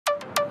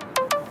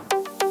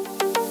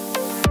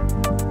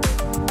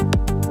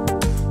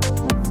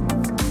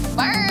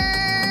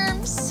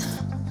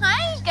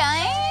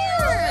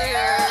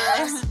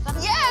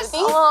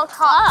little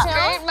cocktail.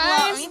 Great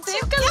minds Me too.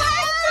 think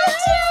alike.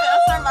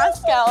 That's our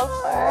mascot.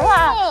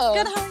 Wow.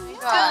 Good, how are you?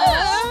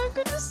 Good.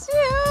 Good to see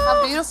you.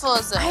 How beautiful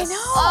is this? I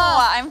know.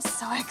 I'm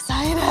so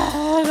excited.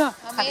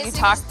 Have you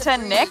talked to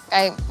Nick?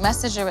 I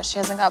messaged her, but she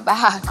hasn't got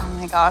back. Oh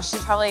my gosh, she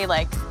probably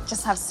like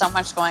just have so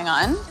much going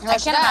on. I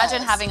she can't imagine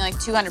does. having like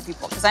 200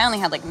 people because I only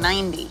had like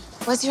 90.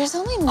 Was yours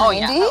only 90? Oh,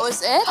 yeah. That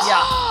was it?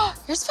 Yeah.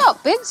 Yours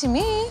felt big to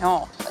me.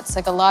 No. It's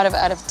like a lot of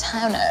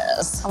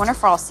out-of-towners. I wonder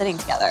if we're all sitting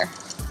together.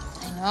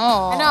 I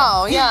know. I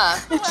know, yeah.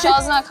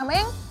 Shell's not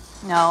coming?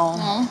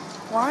 No.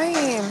 Why?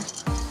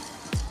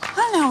 I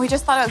don't know. We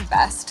just thought it was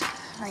best.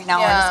 Right now,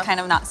 we're just kind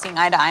of not seeing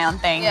eye to eye on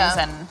things. Yeah.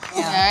 And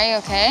Are you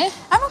okay?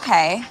 I'm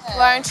okay.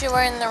 Why aren't you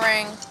wearing the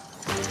ring?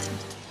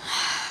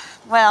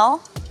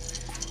 Well,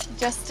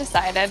 just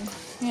decided,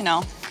 you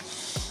know,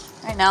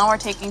 right now we're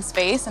taking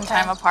space and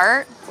time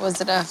apart. Was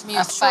it a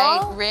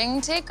fight ring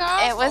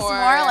takeoff? It was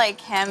more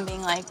like him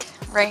being like,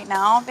 right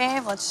now,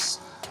 babe, let's,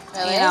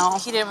 Really? you know.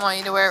 He didn't want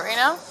you to wear it right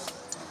now?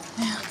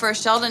 For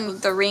Sheldon,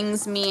 the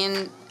rings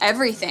mean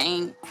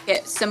everything.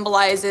 It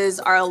symbolizes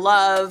our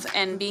love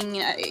and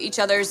being each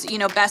other's, you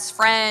know, best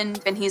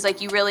friend. And he's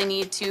like, you really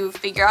need to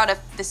figure out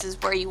if this is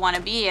where you want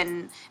to be.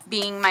 And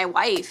being my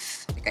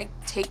wife, like I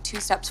take 2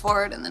 steps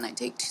forward and then I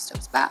take 2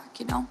 steps back,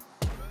 you know?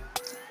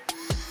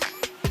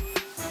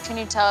 Can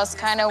you tell us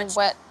kind of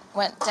what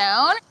went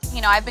down?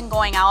 You know, I've been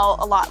going out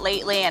a lot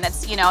lately and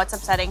it's, you know, it's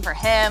upsetting for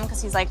him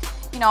because he's like,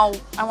 you know,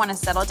 I want to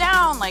settle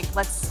down. Like,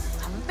 let's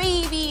have a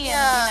baby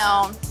and, you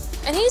know.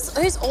 And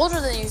he's older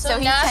than you, so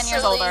he's 10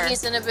 years older.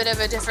 He's in a bit of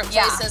a different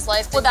place in his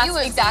life than that's you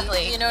would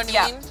exactly. be, you know what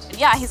I mean?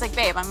 Yeah, he's like,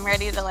 babe, I'm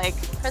ready to like.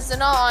 Because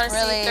in all honesty,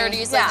 Really? 30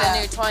 is like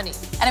the new 20.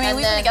 And I mean,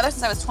 we've been together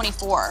since I was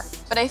 24.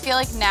 But I feel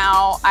like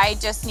now I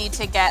just need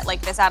to get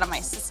like this out of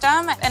my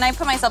system. And I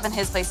put myself in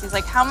his place. He's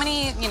like, how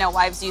many, you know,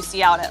 wives do you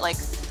see out at like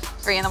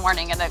 3 in the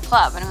morning at a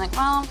club? And I'm like,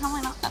 well,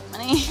 probably not that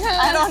many.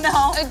 I don't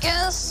know. I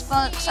guess,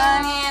 but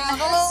I mean,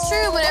 That's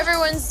true, but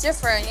everyone's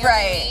different, you know what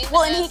I mean?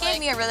 Well, and he gave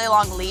me a really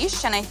long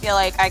leash, and I feel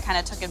like I kind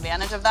of took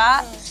advantage of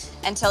that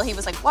until he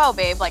was like, whoa,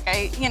 babe, like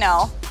you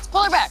know.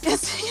 pull her back. Yeah.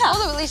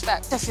 Pull the leash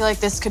back. I feel like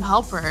this could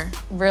help her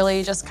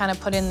really just kind of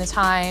put in the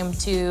time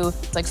to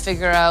like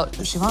figure out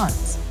what she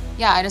wants.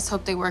 Yeah, I just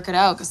hope they work it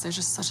out because they're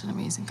just such an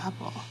amazing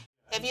couple.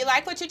 If you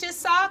like what you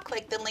just saw,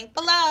 click the link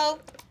below.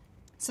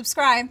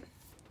 Subscribe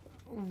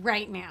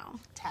right now.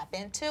 Tap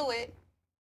into it.